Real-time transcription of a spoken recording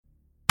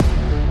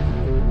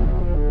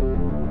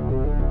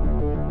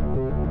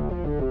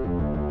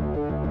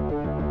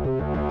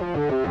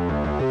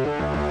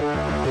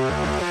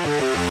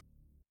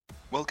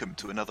welcome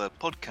to another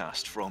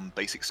podcast from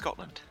Basic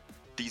Scotland.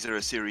 These are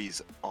a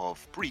series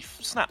of brief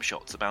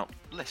snapshots about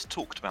less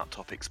talked about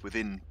topics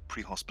within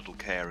pre-hospital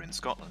care in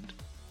Scotland,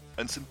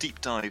 and some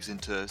deep dives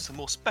into some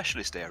more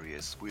specialist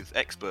areas with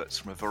experts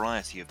from a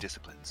variety of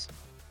disciplines.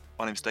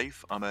 My name's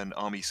Dave, I'm an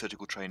Army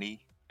surgical trainee,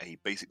 a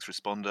basics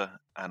responder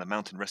and a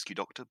mountain rescue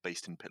doctor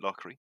based in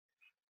Pitlochry.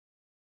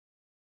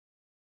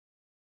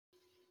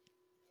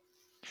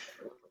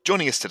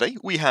 Joining us today,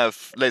 we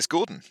have Les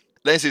Gordon.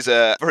 Les is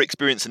a very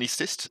experienced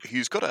anaesthetist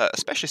who's got a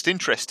specialist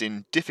interest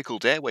in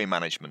difficult airway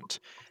management.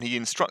 He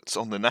instructs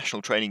on the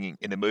National Training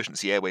in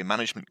Emergency Airway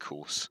Management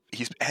course.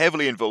 He's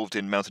heavily involved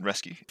in mountain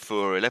rescue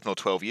for 11 or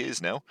 12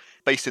 years now,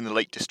 based in the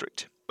Lake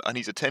District. And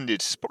he's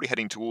attended probably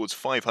heading towards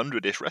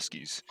 500-ish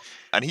rescues.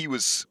 And he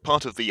was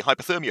part of the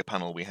hypothermia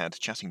panel we had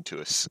chatting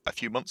to us a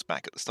few months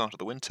back at the start of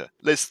the winter.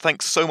 Les,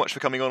 thanks so much for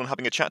coming on and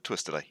having a chat to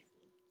us today.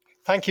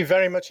 Thank you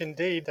very much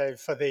indeed, Dave,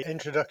 for the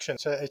introduction.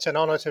 So it's an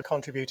honour to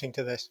contributing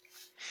to this.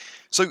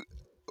 So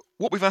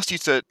what we've asked you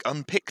to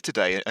unpick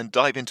today and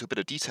dive into a bit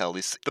of detail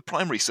is the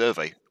primary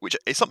survey, which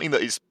is something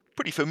that is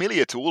pretty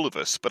familiar to all of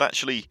us, but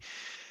actually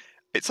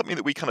it's something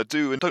that we kind of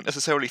do and don't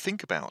necessarily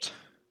think about.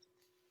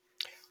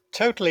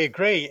 Totally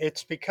agree.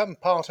 It's become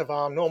part of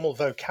our normal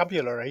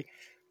vocabulary,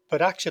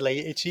 but actually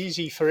it's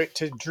easy for it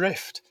to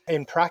drift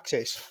in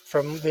practice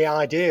from the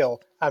ideal,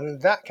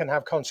 and that can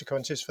have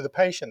consequences for the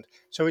patient.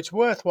 So it's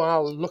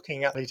worthwhile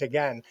looking at it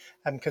again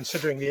and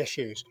considering the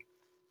issues.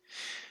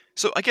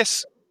 So I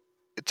guess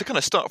to kind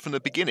of start from the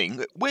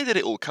beginning, where did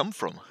it all come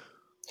from?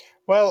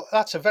 Well,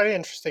 that's a very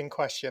interesting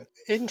question.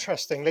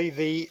 Interestingly,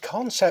 the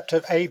concept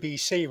of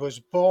ABC was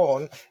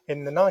born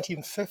in the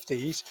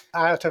 1950s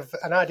out of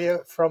an idea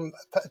from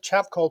a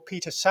chap called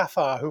Peter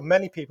Safar, who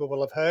many people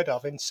will have heard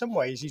of. In some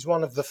ways, he's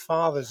one of the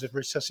fathers of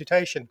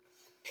resuscitation.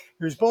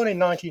 He was born in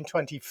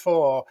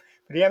 1924,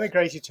 but he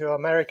emigrated to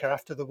America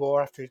after the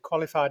war, after he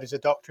qualified as a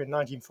doctor in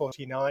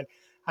 1949.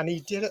 And he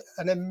did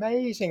an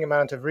amazing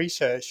amount of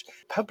research,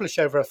 published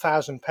over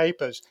 1,000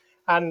 papers,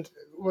 and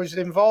was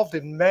involved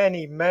in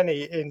many,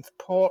 many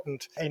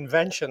important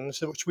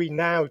inventions which we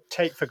now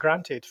take for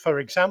granted. For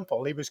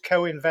example, he was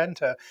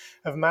co-inventor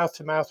of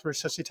mouth-to-mouth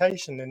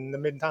resuscitation in the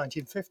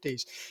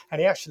mid-1950s,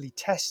 and he actually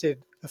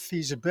tested the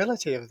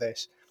feasibility of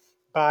this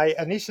by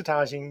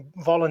anesthetizing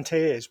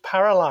volunteers,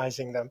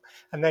 paralyzing them,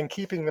 and then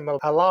keeping them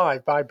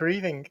alive by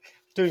breathing,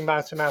 doing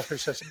mouth-to-mouth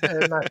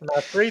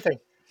mouth-to-mouth breathing.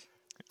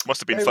 Must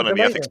have been It fun was on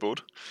the amazing. ethics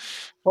board.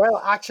 Well,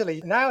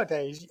 actually,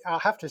 nowadays, I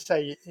have to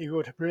say you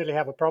would really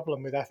have a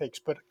problem with ethics,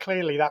 but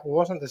clearly that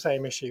wasn't the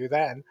same issue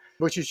then,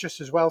 which is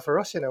just as well for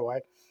us in a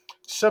way.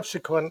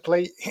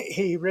 Subsequently,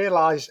 he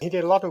realized he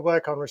did a lot of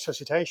work on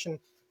resuscitation,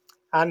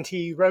 and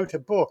he wrote a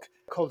book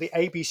called The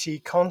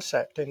ABC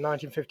Concept in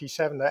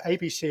 1957, the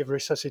ABC of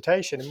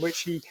resuscitation, in which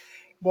he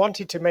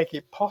wanted to make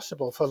it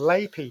possible for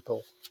lay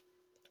people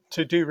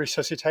to do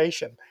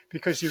resuscitation,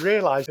 because he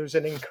realized there was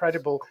an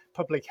incredible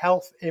public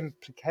health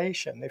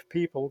implication if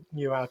people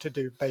knew how to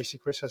do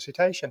basic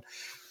resuscitation.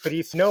 But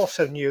he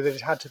also knew that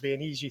it had to be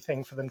an easy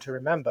thing for them to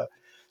remember.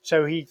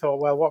 So he thought,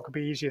 well, what could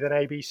be easier than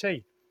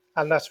ABC?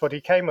 And that's what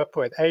he came up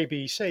with,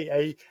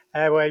 ABC,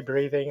 airway,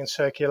 breathing, and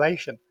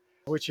circulation,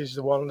 which is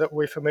the one that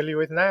we're familiar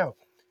with now.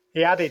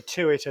 He added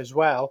to it as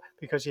well,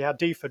 because he had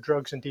D for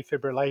drugs and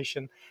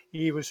defibrillation,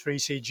 E was for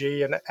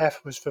ECG, and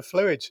F was for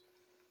fluids.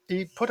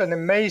 He put an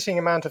amazing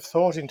amount of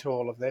thought into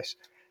all of this,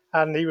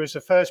 and he was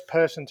the first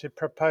person to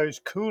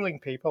propose cooling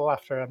people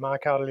after a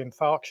myocardial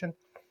infarction.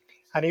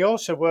 And he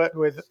also worked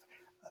with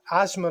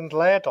Asmund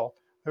Lerdahl,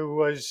 who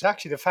was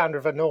actually the founder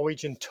of a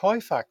Norwegian toy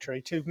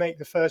factory, to make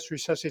the first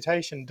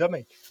resuscitation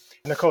dummy.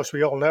 And of course,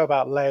 we all know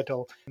about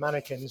Lerdahl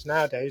mannequins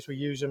nowadays. We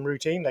use them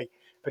routinely.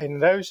 But in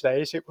those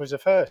days, it was a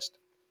first.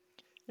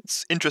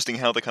 It's interesting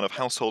how the kind of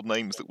household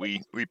names that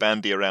we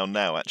bandy around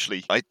now,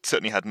 actually, I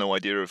certainly had no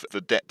idea of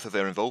the depth of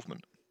their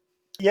involvement.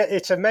 Yeah,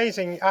 it's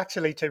amazing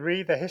actually to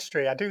read the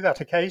history. I do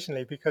that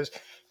occasionally because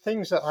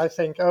things that I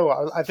think,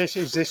 this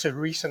is a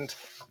recent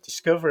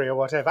discovery or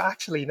whatever.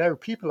 Actually, no,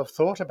 people have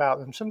thought about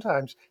them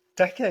sometimes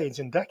decades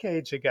and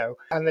decades ago,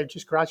 and they've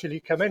just gradually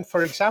come in.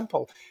 For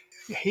example,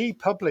 he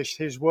published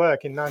his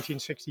work in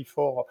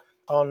 1964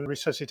 on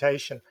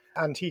resuscitation,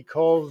 and he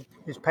called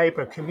his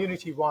paper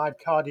Community-Wide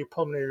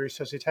Cardiopulmonary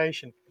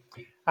Resuscitation.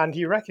 And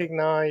he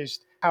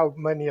recognized how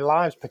many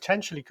lives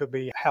potentially could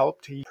be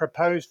helped. He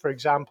proposed, for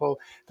example,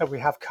 that we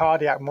have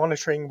cardiac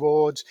monitoring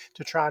wards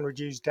to try and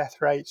reduce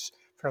death rates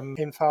from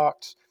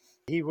infarcts.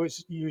 He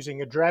was using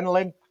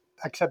adrenaline,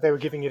 except they were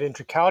giving it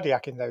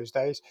intracardiac in those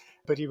days,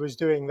 but he was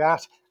doing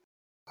that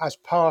as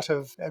part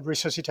of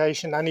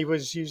resuscitation, and he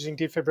was using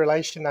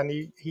defibrillation,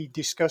 and he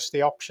discussed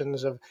the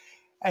options of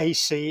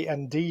AC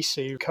and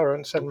DC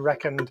currents and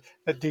reckoned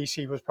that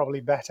DC was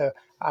probably better.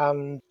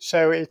 And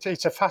so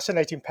it's a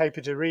fascinating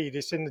paper to read.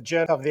 It's in the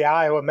Journal of the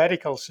Iowa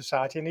Medical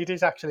Society, and it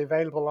is actually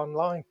available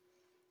online.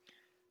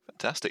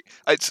 Fantastic.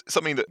 It's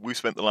something that we've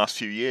spent the last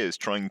few years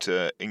trying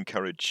to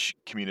encourage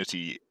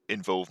community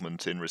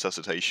involvement in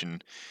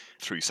resuscitation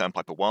through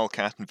Sandpiper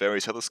Wildcat and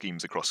various other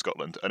schemes across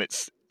Scotland. And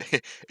it's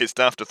it's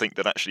daft to think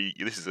that actually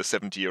this is a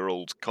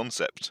 70-year-old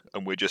concept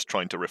and we're just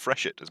trying to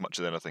refresh it as much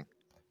as anything.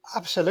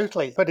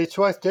 Absolutely. But it's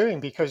worth doing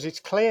because it's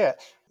clear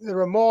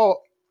there are more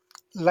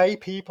lay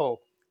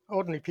people,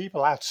 ordinary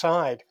people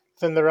outside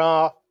than there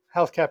are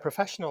healthcare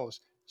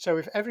professionals. So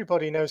if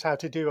everybody knows how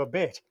to do a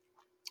bit,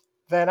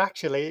 then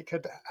actually it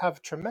could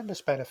have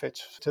tremendous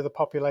benefits to the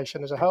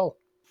population as a whole.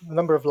 The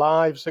number of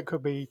lives that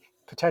could be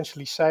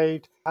potentially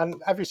saved. And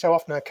every so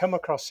often I come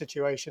across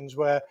situations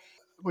where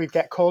we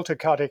get called to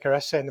cardiac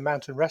arrest, say in the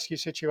mountain rescue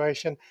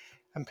situation,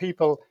 and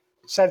people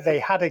said they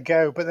had a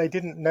go, but they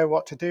didn't know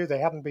what to do. They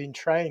hadn't been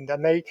trained.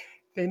 And they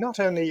not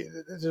only,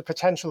 there's a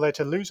potential there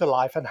to lose a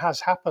life, and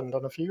has happened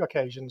on a few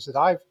occasions that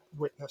I've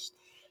witnessed,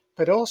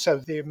 but also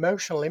the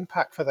emotional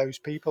impact for those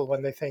people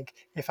when they think,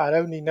 if I'd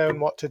only known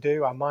what to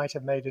do, I might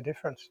have made a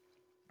difference.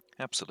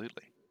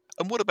 Absolutely.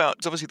 And what about,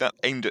 'cause obviously that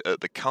aimed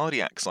at the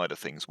cardiac side of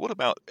things, what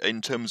about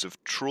in terms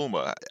of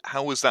trauma?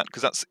 How was that?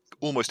 Because that's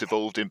almost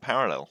evolved in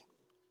parallel.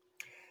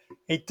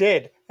 It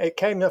did. It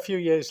came a few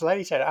years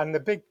later, and the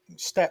big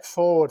step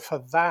forward for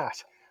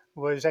that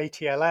was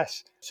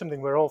ATLS, something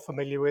we're all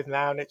familiar with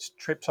now, and it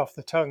trips off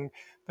the tongue.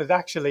 But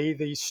actually,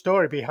 the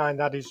story behind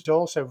that is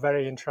also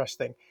very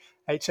interesting.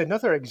 It's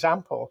another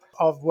example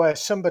of where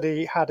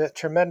somebody had a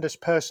tremendous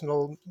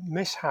personal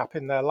mishap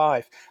in their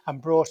life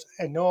and brought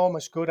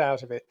enormous good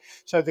out of it.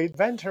 So the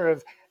inventor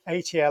of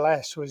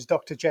ATLS was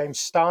Dr. James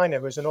Steiner,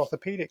 who was an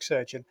orthopedic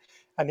surgeon,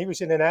 and he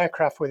was in an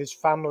aircraft with his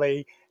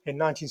family in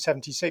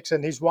 1976,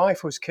 and his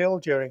wife was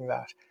killed during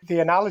that. The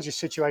analogous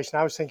situation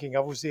I was thinking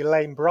of was the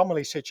Elaine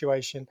Bromley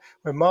situation,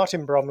 where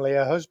Martin Bromley,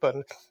 her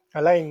husband,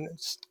 Elaine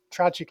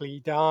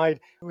tragically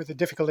died with a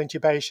difficult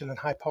intubation and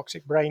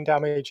hypoxic brain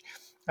damage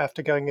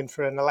after going in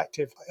for an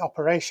elective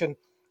operation.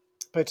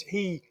 But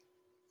he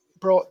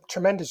brought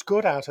tremendous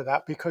good out of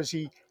that because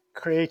he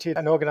created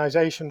an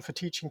organization for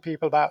teaching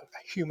people about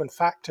human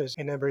factors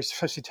in a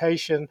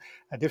resuscitation,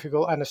 a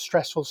difficult and a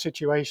stressful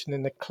situation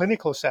in the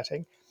clinical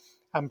setting,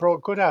 and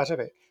brought good out of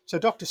it. So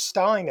Dr.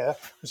 Steiner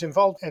was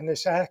involved in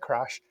this air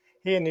crash.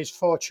 He and his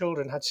 4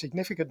 children had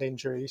significant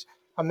injuries,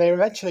 and they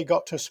eventually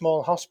got to a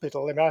small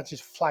hospital. They managed to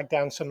flag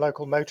down some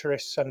local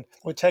motorists and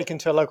were taken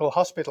to a local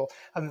hospital.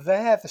 And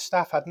there the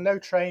staff had no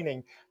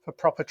training for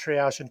proper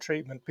triage and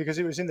treatment because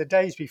it was in the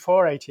days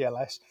before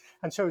ATLS.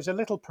 And so it was a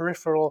little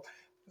peripheral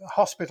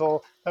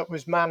hospital that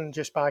was manned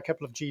just by a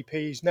couple of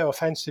GPs. No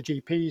offense to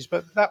GPs,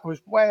 but that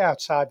was way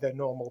outside their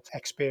normal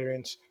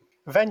experience.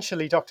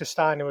 Eventually, Dr.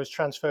 Steiner was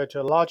transferred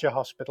to a larger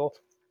hospital.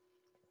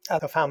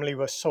 The family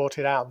was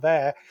sorted out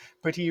there,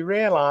 but he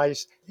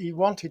realized he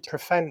wanted to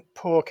prevent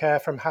poor care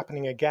from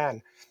happening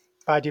again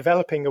by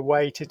developing a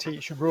way to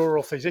teach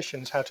rural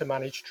physicians how to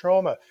manage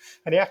trauma.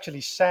 And he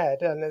actually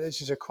said, and this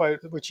is a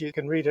quote which you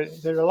can read,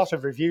 there are a lot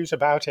of reviews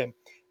about him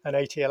and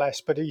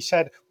ATLS, but he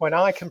said, when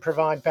I can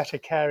provide better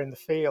care in the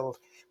field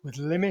with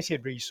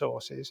limited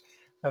resources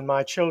than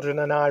my children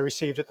and I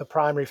received at the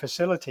primary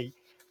facility,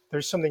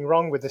 there's something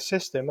wrong with the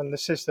system and the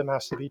system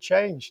has to be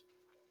changed.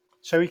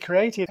 So he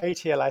created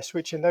ATLS,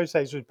 which in those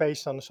days was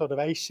based on sort of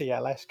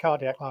ACLS,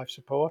 cardiac life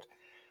support.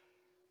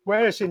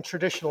 Whereas in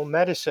traditional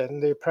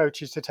medicine, the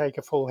approach is to take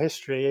a full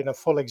history and a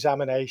full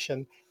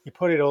examination, you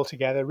put it all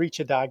together, reach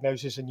a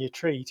diagnosis, and you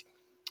treat.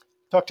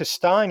 Dr.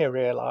 Steiner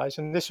realized,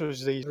 and this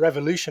was the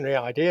revolutionary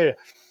idea,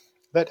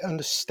 that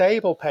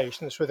unstable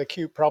patients with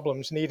acute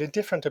problems need a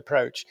different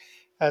approach.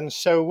 And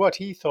so what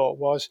he thought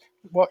was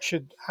what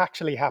should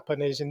actually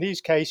happen is in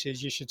these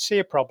cases, you should see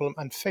a problem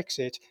and fix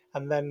it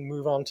and then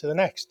move on to the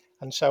next,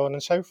 and so on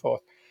and so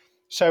forth.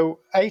 So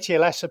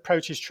ATLS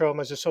approaches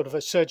trauma as a sort of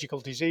a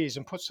surgical disease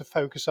and puts the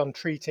focus on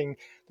treating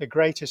the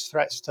greatest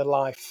threats to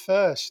life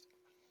first.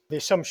 The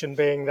assumption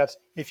being that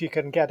if you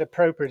can get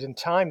appropriate and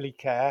timely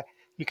care,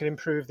 you can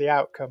improve the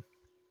outcome.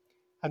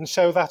 And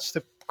so that's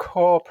the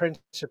core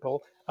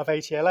principle of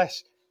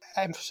ATLS,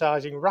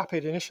 emphasizing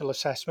rapid initial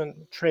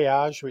assessment,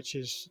 triage, which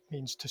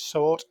means to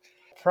sort,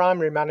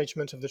 primary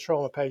management of the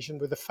trauma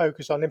patient with a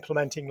focus on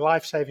implementing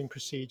life-saving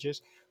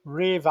procedures,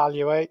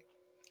 reevaluate,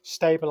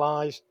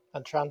 stabilize,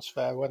 and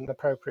transfer when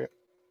appropriate.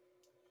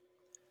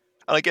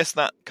 And I guess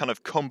that kind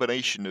of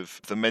combination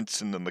of the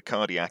medicine and the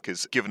cardiac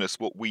has given us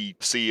what we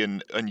see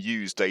and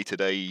use day to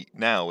day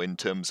now in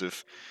terms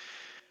of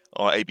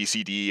our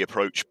ABCDE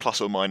approach,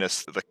 plus or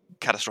minus the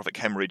catastrophic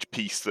hemorrhage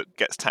piece that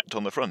gets tacked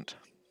on the front.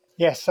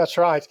 Yes, that's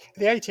right.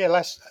 The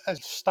ATLS,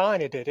 as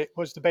Steiner did it,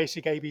 was the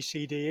basic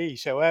ABCDE.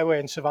 So airway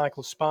and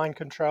cervical spine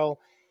control,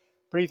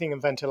 breathing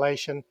and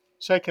ventilation,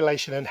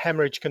 circulation and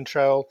hemorrhage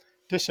control,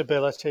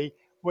 disability,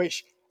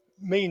 which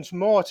means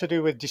more to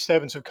do with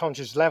disturbance of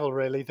conscious level,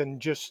 really,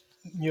 than just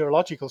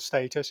neurological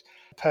status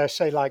per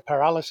se, like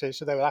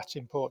paralysis, although that's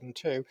important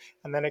too,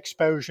 and then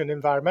exposure and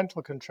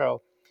environmental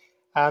control.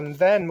 And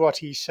then what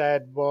he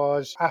said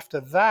was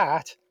after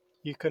that,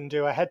 you can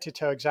do a head to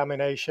toe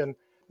examination,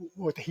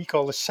 what he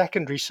called a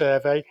secondary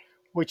survey,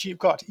 which you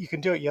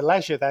can do at your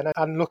leisure then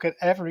and look at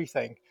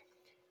everything.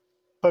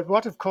 But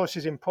what, of course,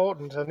 is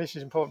important, and this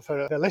is important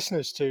for the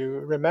listeners to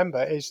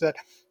remember, is that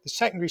the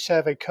secondary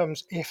survey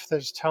comes if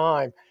there's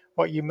time.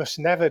 What you must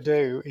never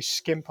do is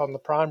skimp on the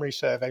primary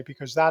survey,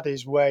 because that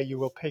is where you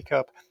will pick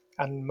up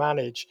and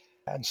manage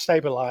and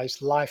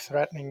stabilize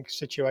life-threatening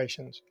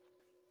situations.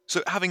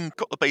 So, having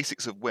got the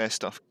basics of where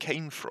stuff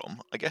came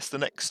from, I guess the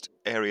next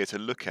area to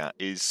look at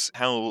is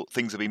how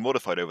things have been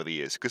modified over the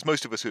years. Because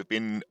most of us who have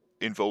been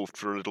involved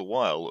for a little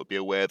while will be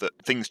aware that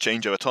things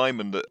change over time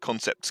and that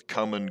concepts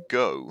come and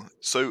go.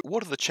 So,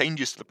 what have the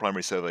changes to the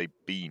primary survey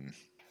been?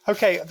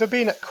 Okay, there have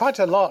been quite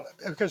a lot,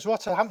 because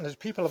what's happened is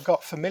people have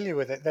got familiar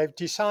with it. They've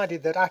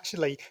decided that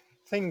actually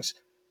things,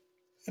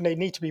 they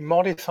need to be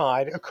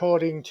modified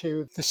according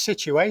to the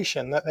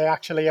situation that they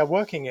actually are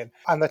working in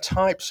and the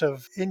types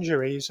of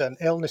injuries and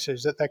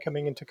illnesses that they're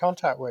coming into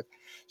contact with.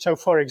 So,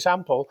 for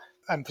example,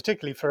 and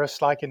particularly for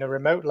us, like in a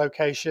remote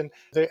location,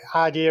 the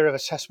idea of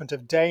assessment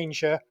of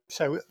danger,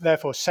 so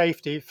therefore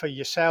safety for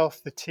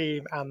yourself, the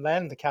team, and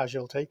then the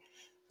casualty,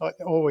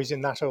 always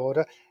in that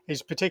order,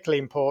 is particularly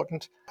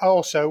important.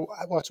 Also,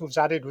 what was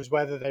added was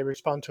whether they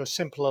respond to a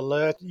simple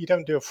alert. You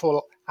don't do a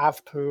full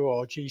AVPU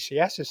or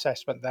GCS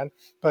assessment then,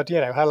 but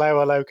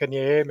hello, can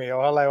you hear me?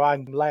 Or hello,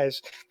 I'm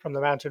Les from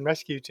the Mountain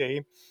Rescue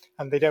Team,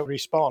 and they don't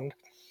respond.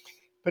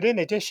 But in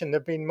addition, there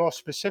have been more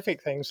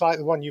specific things like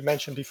the one you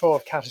mentioned before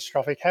of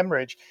catastrophic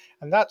hemorrhage.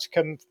 And that's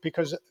come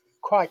because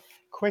quite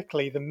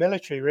quickly the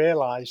military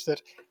realized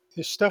that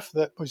the stuff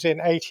that was in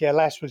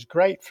ATLS was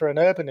great for an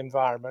urban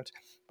environment.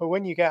 But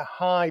when you get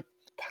high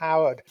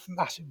powered,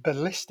 massive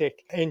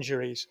ballistic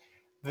injuries,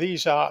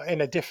 these are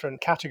in a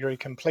different category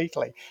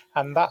completely.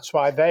 And that's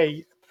why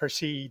they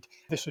proceed.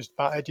 This was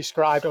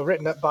described or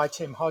written up by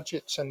Tim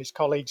Hodgetts and his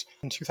colleagues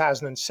in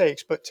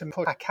 2006, but to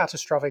put a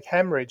catastrophic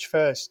hemorrhage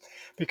first,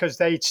 because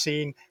they'd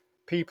seen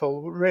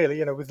people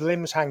really, with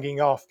limbs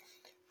hanging off,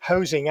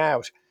 hosing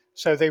out,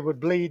 so they would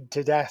bleed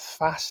to death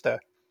faster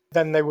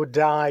than they would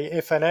die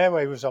if an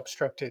airway was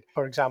obstructed,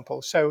 for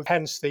example. So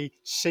hence the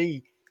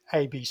C,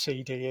 A, B,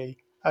 C, D, E.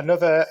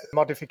 Another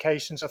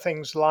modifications are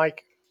things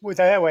like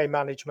with airway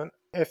management,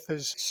 if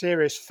there's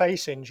serious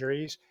face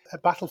injuries, a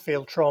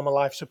battlefield trauma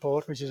life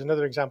support, which is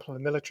another example of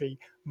a military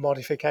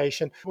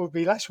modification, we'll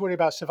be less worried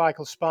about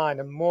cervical spine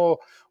and more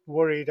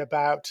worried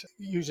about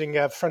using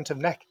a front of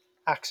neck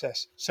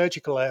access,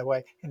 surgical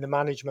airway in the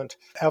management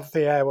of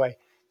the airway.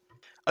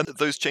 And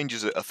those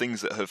changes are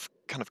things that have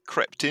kind of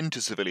crept into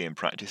civilian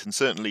practice, and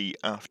certainly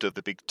after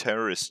the big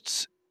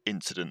terrorists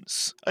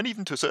incidents, and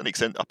even to a certain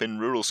extent up in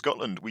rural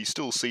Scotland, we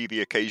still see the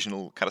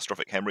occasional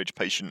catastrophic hemorrhage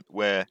patient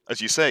where, as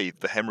you say,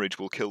 the hemorrhage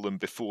will kill them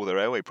before their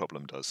airway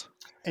problem does.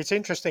 It's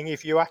interesting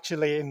if you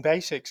actually, in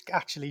basics,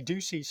 actually do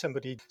see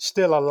somebody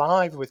still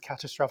alive with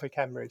catastrophic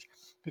hemorrhage,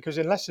 because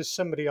unless there's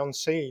somebody on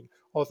scene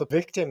or the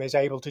victim is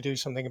able to do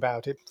something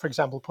about it, for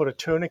example, put a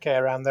tourniquet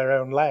around their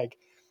own leg,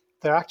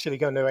 they're actually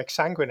going to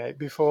exsanguinate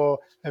before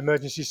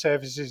emergency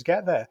services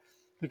get there.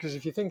 Because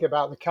if you think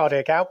about the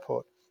cardiac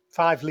output,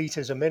 5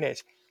 litres a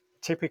minute,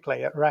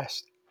 typically at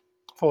rest,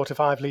 4 to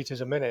 5 litres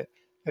a minute.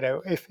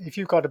 If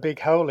you've got a big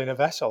hole in a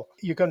vessel,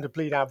 you're going to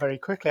bleed out very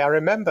quickly. I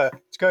remember,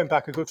 it's going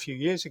back a good few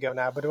years ago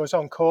now, but I was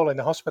on call in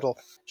the hospital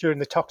during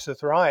the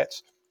Toxteth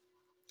riots,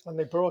 and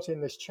they brought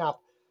in this chap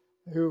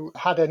who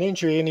had an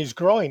injury in his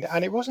groin,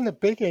 and it wasn't a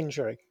big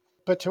injury,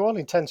 but to all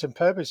intents and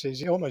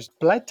purposes, he almost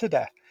bled to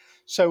death.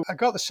 So I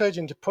got the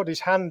surgeon to put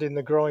his hand in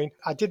the groin.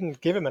 I didn't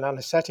give him an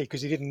anaesthetic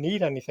because he didn't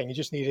need anything. He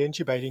just needed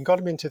intubating. Got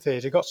him into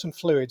theatre, got some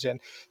fluids in,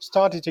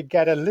 started to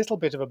get a little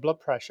bit of a blood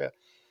pressure,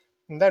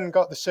 and then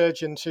got the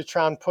surgeon to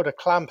try and put a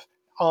clamp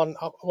on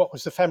what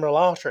was the femoral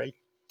artery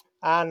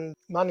and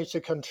managed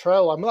to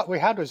control. And what we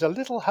had was a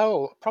little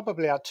hole,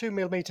 probably about 2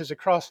 millimeters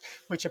across,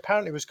 which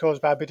apparently was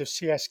caused by a bit of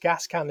CS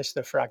gas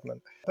canister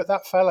fragment. But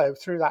that fellow,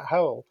 through that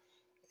hole,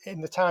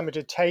 in the time it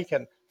had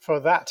taken for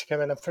that to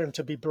come in and for him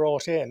to be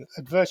brought in,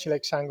 had virtually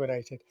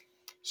exsanguinated.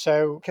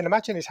 So you can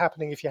imagine it's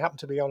happening if you happen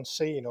to be on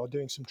scene or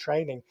doing some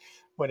training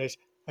when it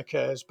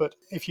occurs. But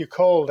if you're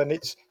called and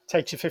it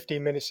takes you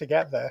 15 minutes to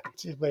get there,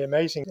 it'll be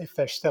amazing if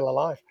they're still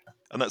alive.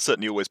 And that's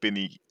certainly always been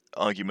the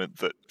argument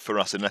that for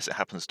us, unless it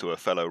happens to a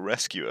fellow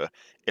rescuer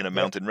in a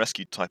mountain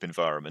rescue type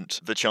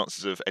environment, the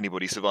chances of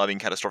anybody surviving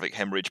catastrophic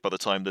hemorrhage by the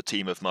time the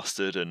team have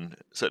mustered, and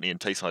certainly in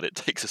Tayside it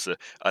takes us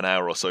an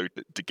hour or so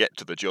to get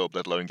to the job,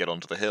 let alone get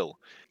onto the hill,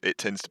 it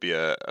tends to be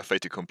a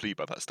fait accompli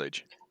by that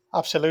stage.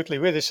 Absolutely,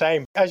 we're the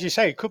same. As you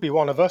say, it could be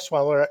one of us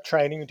while we're at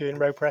training, doing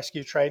rope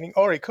rescue training,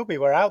 or it could be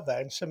we're out there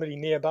and somebody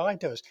nearby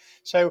does.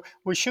 So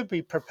we should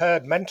be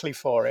prepared mentally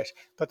for it,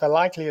 but the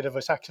likelihood of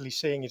us actually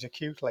seeing it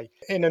acutely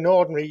in an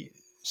ordinary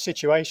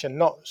situation,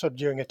 not sort of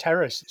during a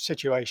terrorist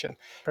situation,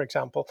 for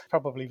example,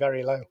 probably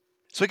very low.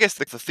 So I guess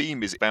the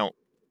theme is about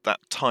that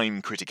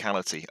time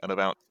criticality and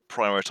about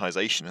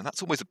prioritization, and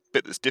that's always a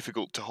bit that's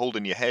difficult to hold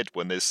in your head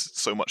when there's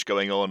so much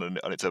going on and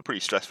it's a pretty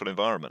stressful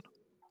environment.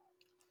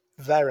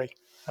 Very.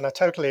 And I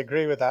totally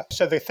agree with that.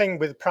 So the thing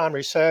with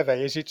primary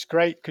survey is it's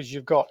great because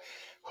you've got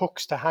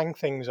hooks to hang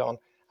things on.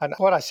 And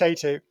what I say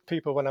to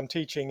people when I'm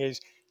teaching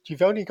is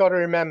you've only got to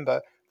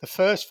remember the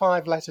first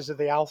 5 letters of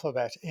the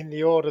alphabet in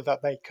the order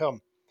that they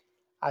come.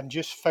 and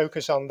just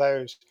focus on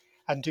those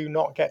and do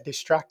not get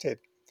distracted.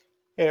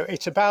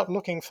 It's about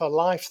looking for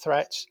life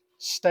threats,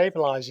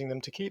 stabilizing them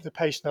to keep the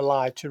patient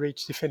alive to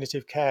reach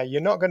definitive care.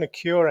 You're not going to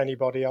cure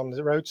anybody on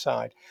the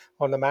roadside,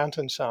 on the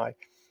mountainside.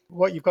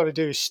 What you've got to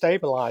do is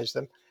stabilize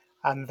them,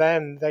 and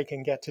then they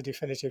can get to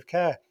definitive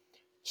care.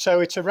 So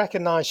it's a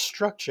recognized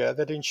structure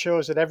that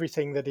ensures that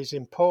everything that is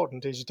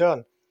important is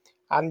done.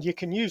 And you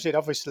can use it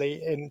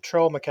obviously in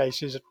trauma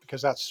cases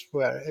because that's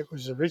where it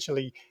was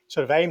originally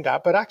sort of aimed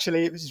at. But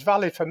actually, it was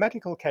valid for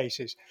medical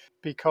cases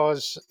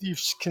because you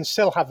can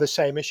still have the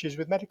same issues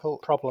with medical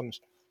problems.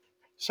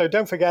 So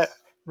don't forget,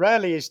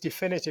 rarely is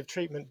definitive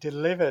treatment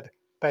delivered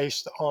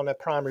based on a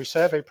primary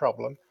survey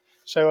problem.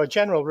 So a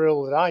general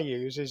rule that I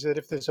use is that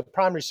if there's a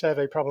primary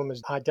survey problem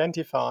is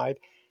identified,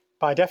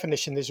 by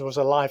definition, this was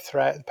a life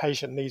threat, the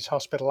patient needs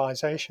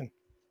hospitalization.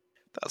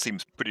 That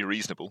seems pretty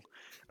reasonable.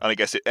 And I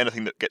guess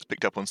anything that gets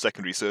picked up on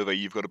secondary survey,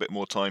 you've got a bit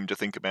more time to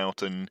think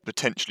about and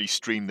potentially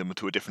stream them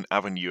to a different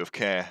avenue of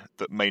care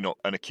that may not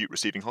an acute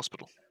receiving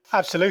hospital.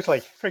 Absolutely.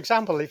 For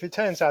example, if it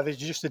turns out there's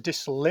just a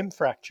distal limb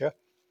fracture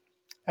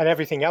and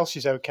everything else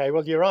is okay,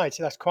 well, you're right.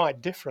 That's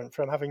quite different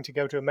from having to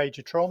go to a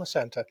major trauma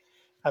centre.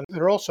 And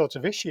there are all sorts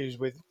of issues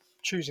with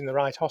choosing the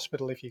right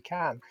hospital if you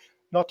can,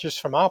 not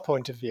just from our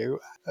point of view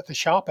at the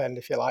sharp end,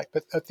 if you like,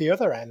 but at the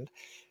other end.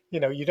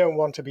 You don't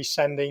want to be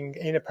sending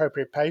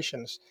inappropriate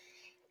patients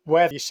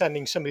where you're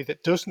sending somebody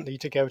that doesn't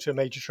need to go to a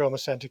major trauma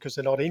centre because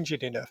they're not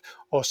injured enough,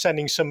 or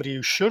sending somebody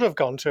who should have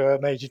gone to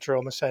a major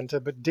trauma centre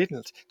but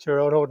didn't to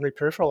an ordinary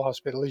peripheral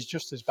hospital is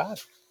just as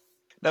bad.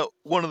 Now,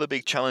 one of the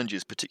big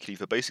challenges, particularly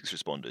for basics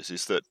responders,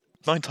 is that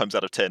 9 times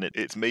out of 10,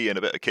 it's me and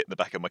a bit of kit in the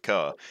back of my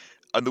car.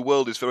 And the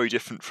world is very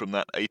different from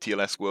that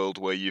ATLS world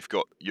where you've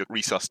got your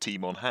resus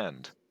team on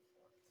hand.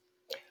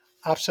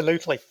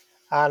 Absolutely.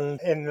 And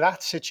in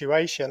that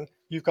situation,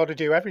 you've got to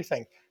do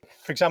everything.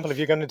 For example, if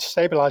you're going to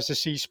stabilize the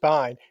C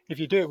spine, if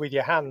you do it with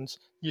your hands,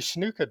 you're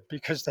snookered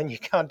because then you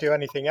can't do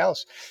anything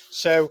else.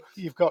 So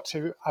you've got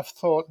to have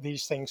thought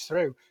these things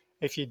through.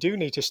 If you do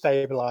need to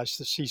stabilize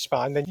the C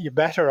spine, then you're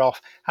better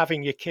off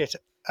having your kit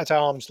at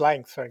arm's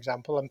length, for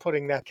example, and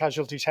putting that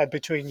casualty's head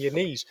between your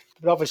knees.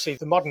 But obviously,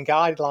 the modern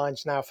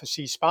guidelines now for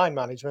C-spine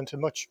management are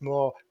much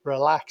more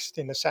relaxed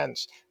in a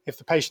sense. If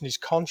the patient is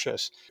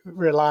conscious,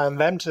 rely on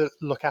them to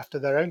look after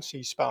their own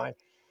C-spine.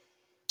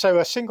 So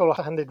a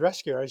single-handed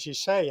rescuer, as you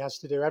say, has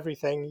to do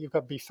everything. You've got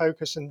to be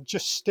focused and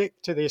just stick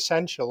to the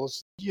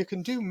essentials. You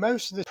can do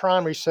most of the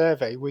primary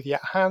survey with your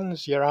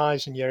hands, your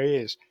eyes, and your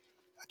ears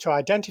to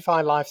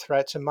identify life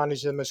threats and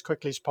manage them as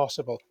quickly as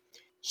possible.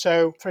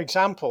 So, for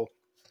example,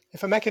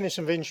 if a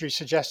mechanism of injury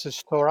suggests a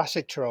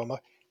thoracic trauma,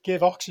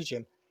 give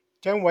oxygen.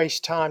 Don't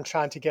waste time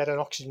trying to get an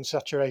oxygen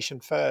saturation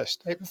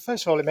first.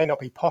 First of all, it may not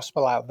be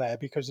possible out there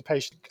because the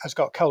patient has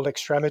got cold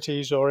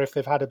extremities, or if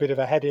they've had a bit of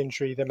a head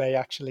injury, they may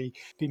actually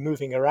be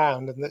moving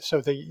around, and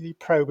so the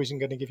probe isn't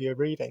going to give you a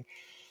reading.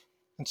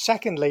 And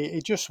secondly,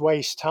 it just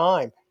wastes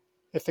time.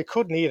 If they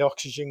could need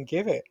oxygen,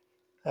 give it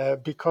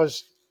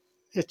because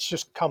it's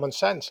just common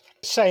sense.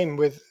 Same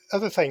with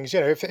other things.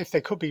 If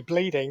they could be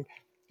bleeding,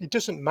 it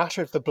doesn't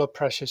matter if the blood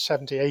pressure is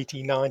 70,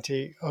 80,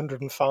 90,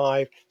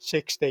 105,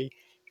 60.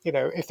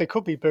 If they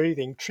could be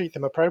breathing, treat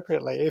them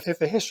appropriately. If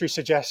the history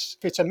suggests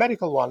it's a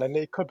medical one and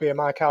it could be a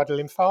myocardial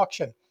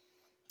infarction,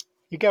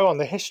 you go on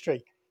the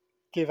history,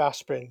 give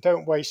aspirin.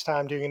 Don't waste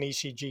time doing an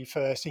ECG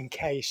first in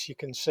case you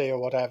can see or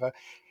whatever.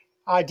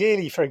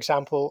 Ideally, for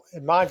example,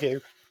 in my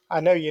view, I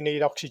know you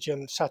need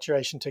oxygen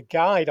saturation to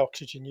guide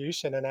oxygen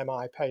use in an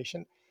MI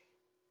patient,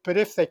 but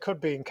if they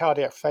could be in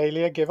cardiac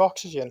failure, give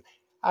oxygen.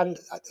 And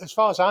as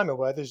far as I'm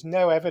aware, there's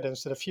no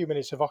evidence that a few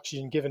minutes of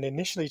oxygen given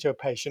initially to a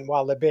patient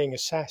while they're being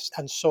assessed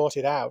and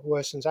sorted out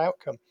worsens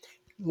outcome.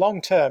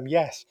 Long term,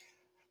 yes,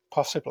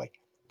 possibly,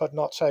 but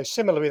not so.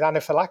 Similar with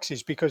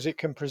anaphylaxis, because it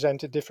can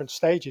present at different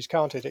stages,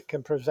 can't it? It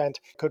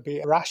could be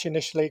a rash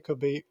initially, it could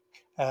be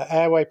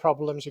airway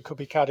problems, it could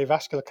be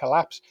cardiovascular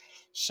collapse.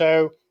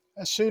 So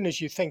as soon as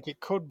you think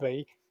it could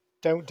be,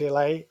 don't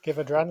delay, give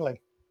adrenaline.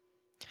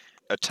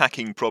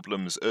 Attacking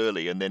problems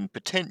early and then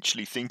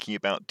potentially thinking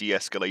about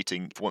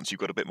de-escalating once you've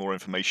got a bit more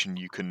information,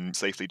 you can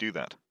safely do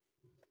that.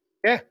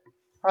 Yeah,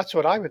 that's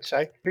what I would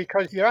say,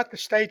 because you're at the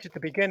stage at the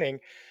beginning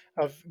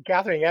of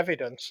gathering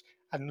evidence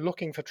and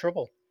looking for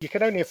trouble. You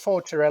can only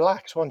afford to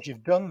relax once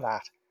you've done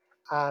that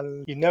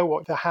and you know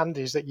what the hand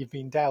is that you've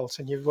been dealt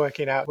and you're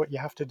working out what you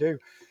have to do.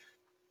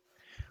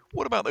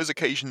 What about those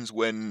occasions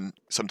when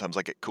sometimes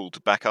I get called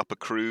to back up a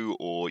crew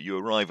or you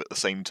arrive at the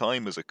same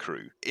time as a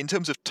crew? In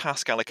terms of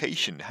task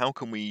allocation, how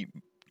can we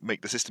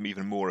make the system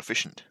even more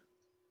efficient?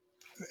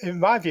 In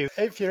my view,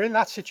 if you're in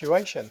that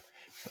situation,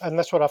 and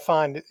that's what I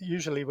find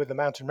usually with the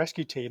mountain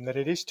rescue team, that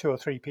it is 2 or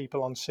 3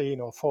 people on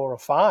scene, or 4 or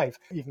 5,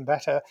 even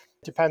better.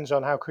 Depends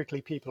on how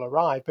quickly people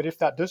arrive. But if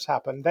that does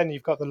happen, then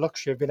you've got the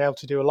luxury of being able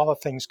to do a lot of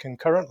things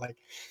concurrently.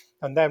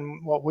 And then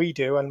what we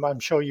do, and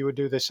I'm sure you would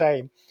do the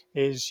same,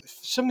 is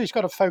somebody's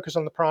got to focus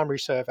on the primary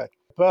survey.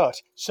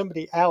 But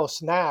somebody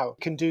else now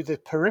can do the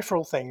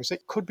peripheral things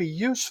that could be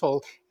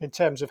useful in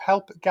terms of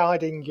help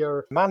guiding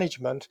your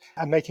management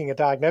and making a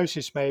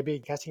diagnosis, maybe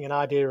getting an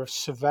idea of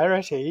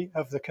severity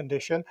of the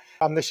condition.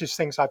 And this is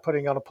things like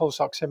putting on a pulse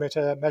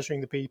oximeter,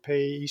 measuring the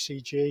BP,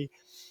 ECG,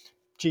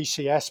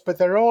 GCS, but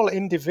they're all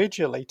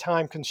individually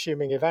time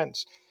consuming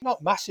events.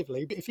 Not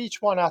massively, but if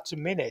each one adds a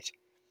minute,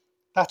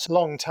 that's a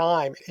long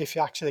time if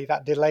actually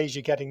that delays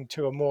you getting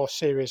to a more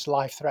serious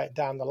life threat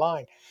down the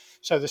line.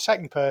 So the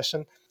second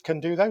person can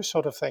do those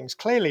sort of things.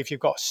 Clearly, if you've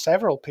got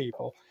several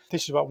people,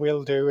 this is what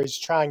we'll do, is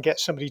try and get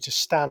somebody to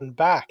stand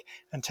back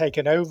and take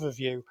an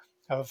overview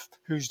of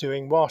who's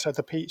doing what.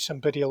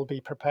 Somebody will be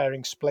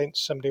preparing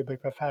splints, somebody will be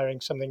preparing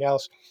something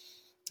else,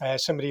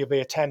 somebody will be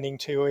attending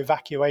to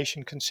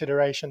evacuation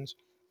considerations.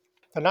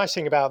 The nice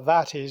thing about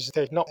that is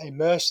they're not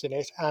immersed in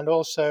it, and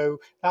also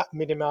that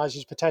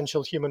minimizes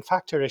potential human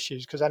factor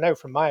issues. Because I know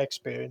from my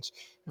experience,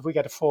 if we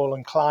get a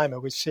fallen climber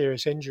with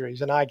serious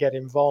injuries and I get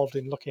involved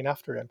in looking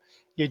after him,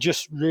 you're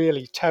just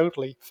really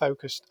totally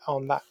focused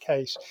on that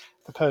case,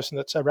 the person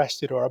that's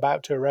arrested or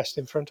about to arrest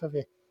in front of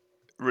you.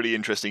 Really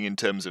interesting in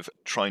terms of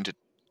trying to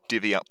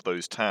divvy up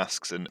those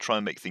tasks and try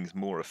and make things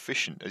more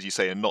efficient, as you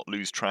say, and not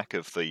lose track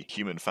of the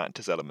human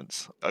factors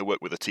elements. I work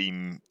with a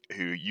team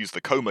who use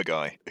the coma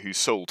guy, whose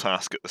sole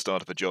task at the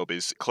start of a job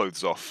is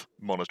clothes off,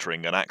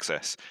 monitoring and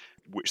access,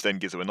 which then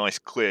gives them a nice,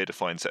 clear,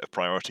 defined set of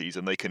priorities,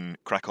 and they can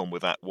crack on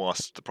with that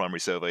whilst the primary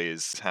survey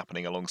is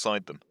happening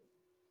alongside them.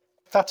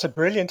 That's a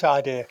brilliant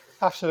idea.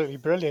 Absolutely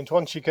brilliant.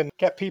 Once you can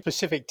get people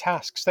specific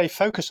tasks, they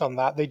focus on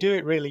that, they do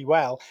it really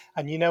well,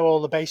 and you know all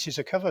the bases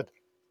are covered.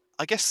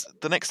 I guess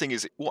the next thing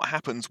is what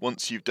happens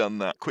once you've done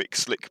that quick,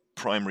 slick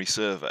primary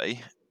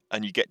survey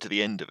and you get to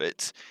the end of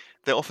it.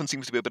 There often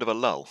seems to be a bit of a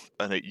lull,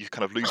 and you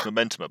kind of lose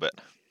momentum a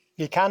bit.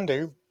 You can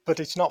do, but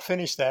it's not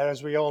finished there,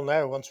 as we all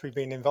know once we've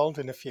been involved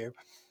in a few.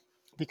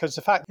 Because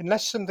the fact,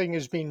 unless something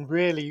has been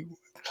really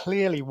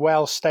clearly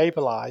well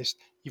stabilized,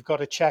 you've got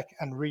to check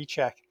and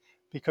recheck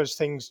because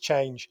things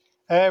change.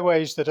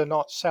 Airways that are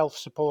not self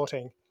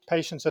supporting,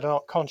 patients that are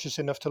not conscious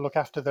enough to look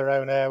after their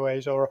own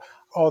airways, or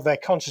their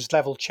conscious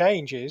level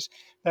changes,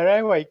 their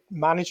airway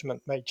management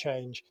may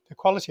change, the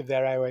quality of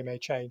their airway may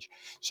change.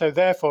 So,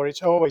 therefore,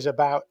 it's always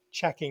about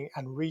checking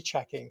and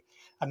rechecking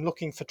and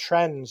looking for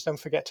trends. Don't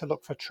forget to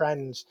look for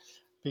trends,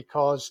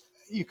 because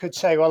you could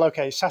say, well,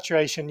 okay,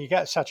 saturation, you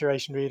get a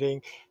saturation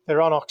reading,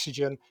 they're on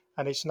oxygen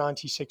and it's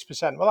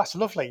 96%. Well, that's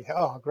lovely.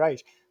 Oh,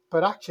 great.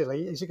 But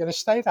actually, is it going to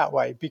stay that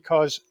way?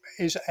 Because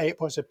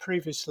it was a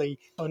previously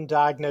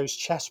undiagnosed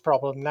chest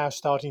problem now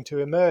starting to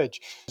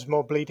emerge. As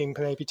more bleeding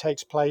maybe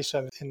takes place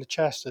in the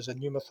chest, as a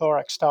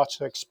pneumothorax starts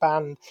to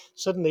expand,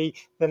 suddenly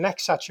the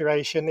next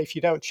saturation, if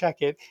you don't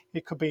check it,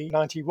 it could be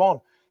 91.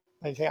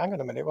 And you think, hang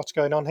on a minute, what's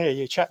going on here?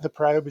 You check the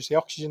probe, is the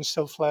oxygen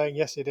still flowing?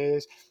 Yes, it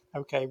is.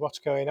 Okay, what's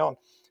going on?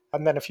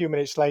 And then a few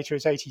minutes later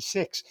it's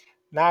 86.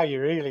 Now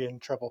you're really in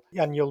trouble,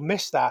 and you'll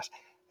miss that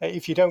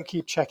if you don't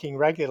keep checking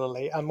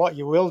regularly. And what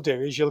you will do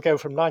is you'll go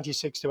from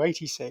 96 to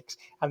 86,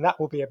 and that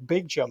will be a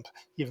big jump.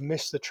 You've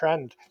missed the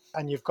trend,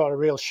 and you've got a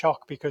real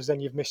shock because then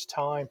you've missed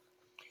time.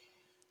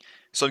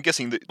 So I'm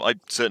guessing that I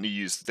certainly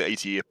use the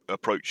ATE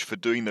approach for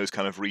doing those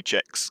kind of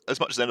rechecks as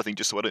much as anything,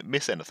 just so I don't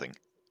miss anything.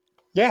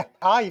 Yeah,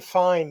 I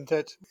find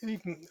that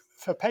even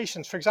for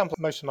patients, for example,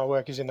 most of my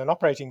work is in an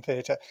operating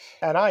theatre,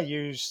 and I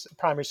use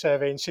primary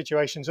survey in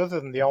situations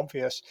other than the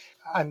obvious,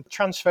 and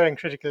transferring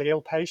critically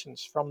ill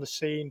patients from the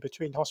scene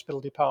between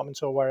hospital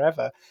departments or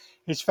wherever.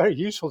 It's very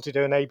useful to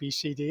do an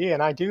ABCDE,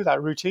 and I do that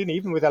routinely,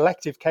 even with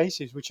elective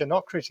cases which are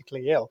not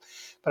critically ill.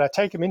 But I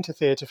take them into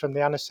theatre from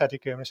the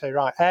anaesthetic room and say,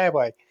 right,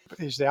 airway,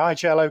 is the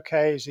iGel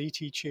okay? Is the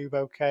ET tube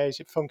okay? Is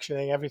it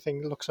functioning?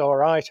 Everything looks all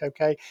right,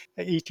 okay?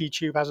 The ET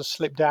tube has a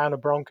slip down a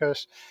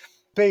bronchus.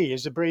 B,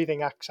 is the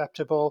breathing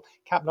acceptable?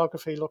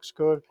 Capnography looks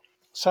good.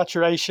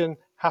 Saturation,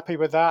 happy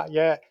with that?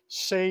 Yeah.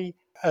 C,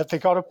 have they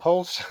got a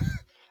pulse?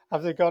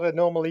 Have they got a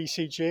normal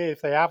ECG?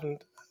 If they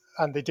haven't,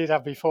 and they did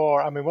have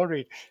before, I'm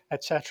worried,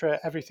 etc.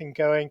 Everything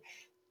going.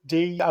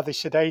 D, are they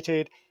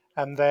sedated?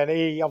 And then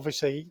E,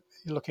 obviously,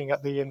 looking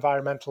at the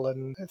environmental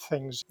and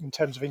things in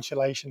terms of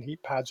insulation,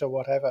 heat pads or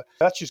whatever.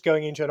 That's just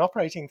going into an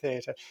operating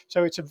theatre.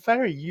 So it's a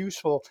very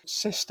useful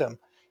system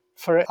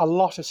for a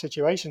lot of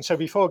situations. So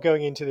before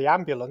going into the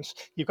ambulance,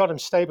 you've got them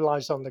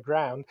stabilized on the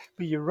ground,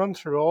 but you run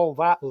through all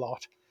that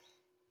lot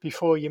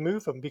before you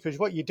move them, because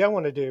what you don't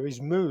want to do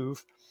is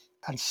move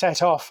and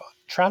set off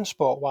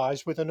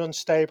transport-wise with an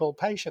unstable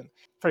patient.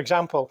 For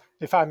example,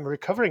 if I'm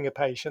recovering a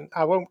patient,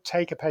 I won't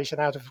take a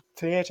patient out of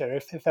theatre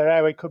if their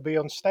airway could be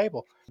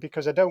unstable,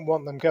 because I don't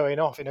want them going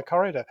off in a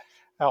corridor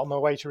on my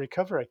way to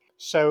recovery.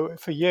 So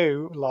for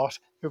you lot,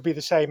 it would be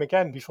the same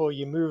again. Before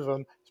you move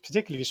them,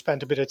 particularly if you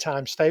spend a bit of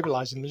time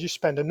stabilizing them, you just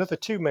spend another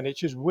 2 minutes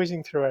just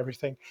whizzing through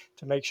everything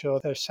to make sure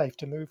they're safe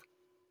to move.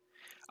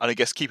 And I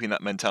guess keeping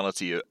that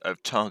mentality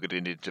of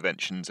targeted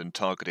interventions and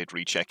targeted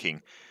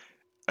rechecking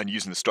and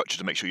using the structure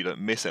to make sure you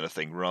don't miss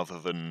anything rather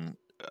than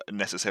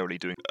necessarily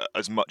doing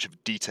as much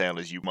of detail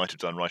as you might have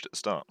done right at the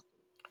start.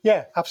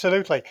 Yeah,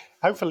 absolutely.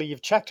 Hopefully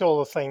you've checked all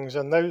the things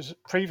and those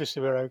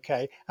previously were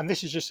okay. And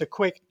this is just a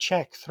quick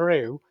check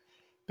through,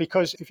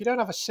 because if you don't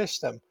have a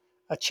system,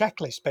 a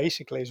checklist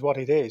basically is what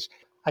it is.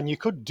 And you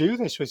could do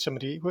this with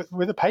somebody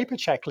with a paper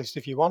checklist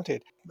if you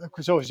wanted. It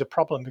was always a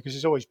problem because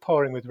it's always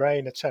pouring with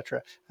rain,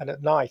 etc., and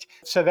at night.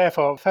 So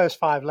therefore, first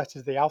 5 letters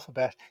of the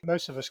alphabet,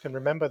 most of us can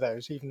remember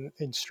those, even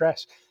in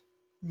stress,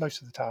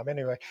 most of the time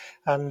anyway.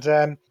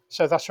 And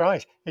so that's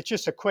right. It's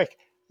just a quick,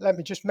 let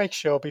me just make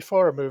sure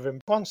before I move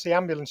him. Once the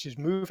ambulance is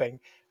moving,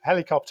 a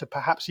helicopter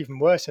perhaps even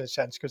worse in a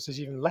sense because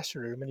there's even less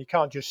room and you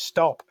can't just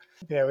stop.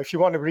 If you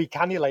want to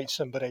recannulate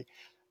somebody,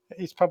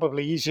 it's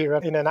probably easier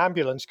in an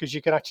ambulance because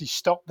you can actually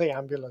stop the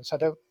ambulance. I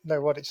don't know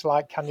what it's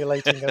like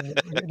cannulating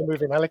in a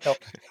moving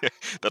helicopter.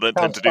 They don't tend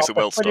Can't to do stop so them,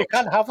 well but you stopped.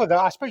 can hover them.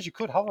 I suppose you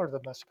could hover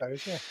them, I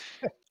suppose,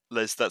 yeah.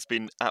 Les, that's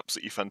been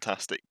absolutely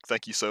fantastic.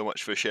 Thank you so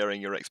much for sharing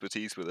your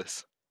expertise with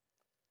us.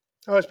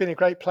 Oh, it's been a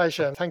great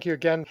pleasure. Thank you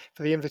again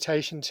for the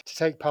invitation to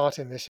take part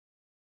in this.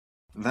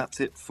 That's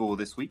it for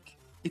this week.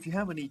 If you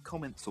have any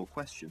comments or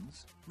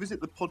questions,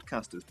 visit the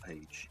podcasters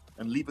page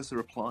and leave us a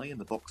reply in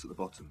the box at the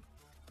bottom.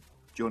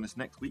 Join us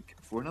next week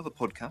for another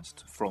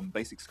podcast from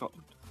Basic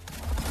Scotland.